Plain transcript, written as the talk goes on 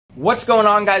What's going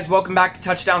on, guys? Welcome back to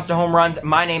Touchdowns to Home Runs.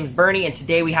 My name's Bernie, and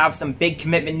today we have some big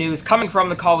commitment news coming from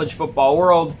the college football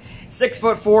world.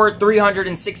 6'4",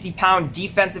 360-pound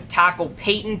defensive tackle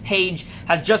Payton Page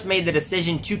has just made the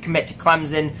decision to commit to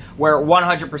Clemson, where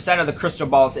 100% of the crystal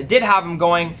balls did have him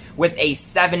going with a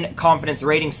 7 confidence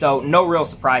rating, so no real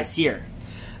surprise here.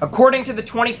 According to the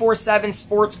 24/7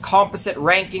 Sports Composite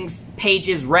rankings, Page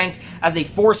is ranked as a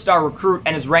 4-star recruit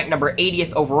and is ranked number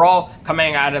 80th overall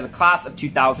coming out of the class of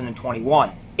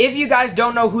 2021. If you guys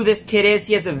don't know who this kid is,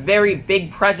 he has a very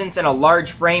big presence and a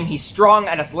large frame. He's strong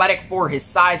and athletic for his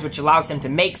size, which allows him to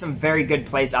make some very good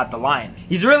plays at the line.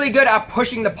 He's really good at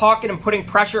pushing the pocket and putting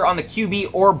pressure on the QB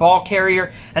or ball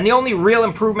carrier, and the only real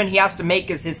improvement he has to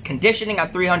make is his conditioning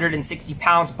at 360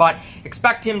 pounds, but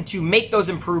expect him to make those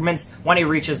improvements when he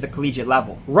reaches the collegiate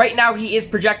level. Right now, he is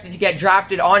projected to get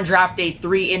drafted on draft day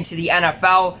 3 into the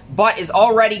NFL, but is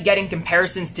already getting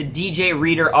comparisons to DJ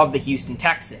Reader of the Houston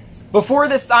Texans. Before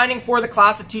this signing for the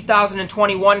class of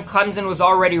 2021, Clemson was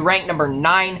already ranked number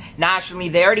 9 nationally.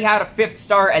 They already had a 5th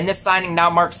star, and this signing now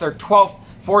marks their 12th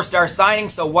 4-star signing.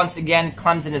 So once again,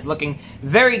 Clemson is looking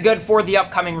very good for the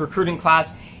upcoming recruiting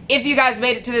class. If you guys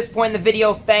made it to this point in the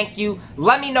video, thank you.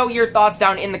 Let me know your thoughts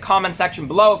down in the comment section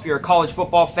below. If you're a college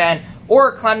football fan or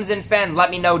a Clemson fan, let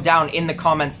me know down in the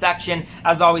comment section.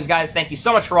 As always, guys, thank you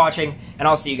so much for watching, and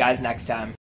I'll see you guys next time.